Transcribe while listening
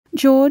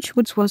George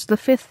Woods was the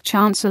 5th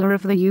Chancellor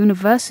of the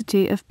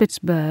University of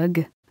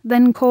Pittsburgh,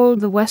 then called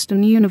the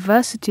Western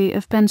University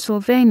of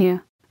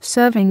Pennsylvania,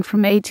 serving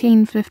from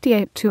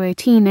 1858 to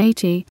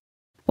 1880.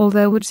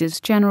 Although Woods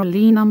is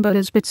generally numbered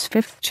as Pitt's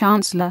 5th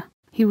Chancellor,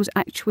 he was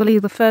actually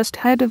the first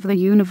head of the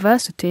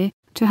university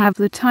to have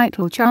the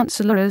title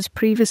Chancellor, as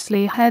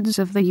previously heads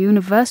of the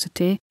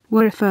university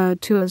were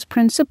referred to as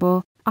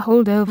principal, a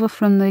holdover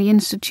from the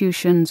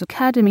institution's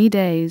academy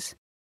days.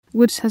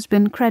 Woods has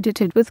been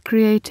credited with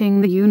creating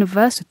the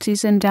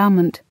university's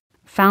endowment,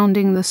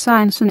 founding the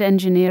science and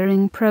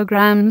engineering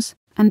programs,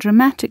 and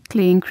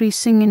dramatically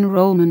increasing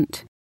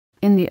enrollment.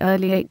 In the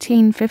early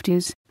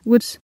 1850s,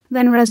 Woods,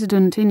 then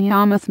resident in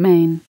Yarmouth,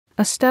 Maine,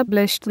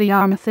 established the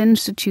Yarmouth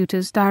Institute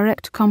as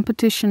direct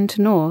competition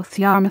to North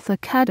Yarmouth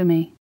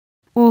Academy.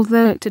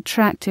 Although it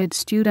attracted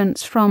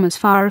students from as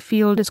far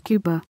afield as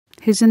Cuba,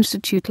 his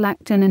institute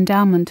lacked an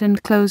endowment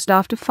and closed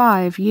after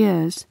 5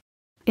 years.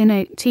 In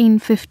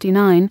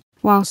 1859,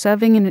 while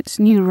serving in its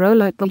new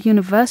role at the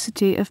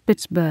University of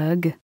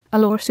Pittsburgh, a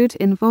lawsuit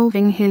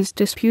involving his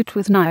dispute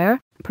with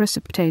Nair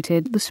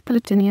precipitated the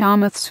split in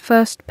Yarmouth's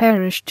first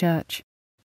parish church.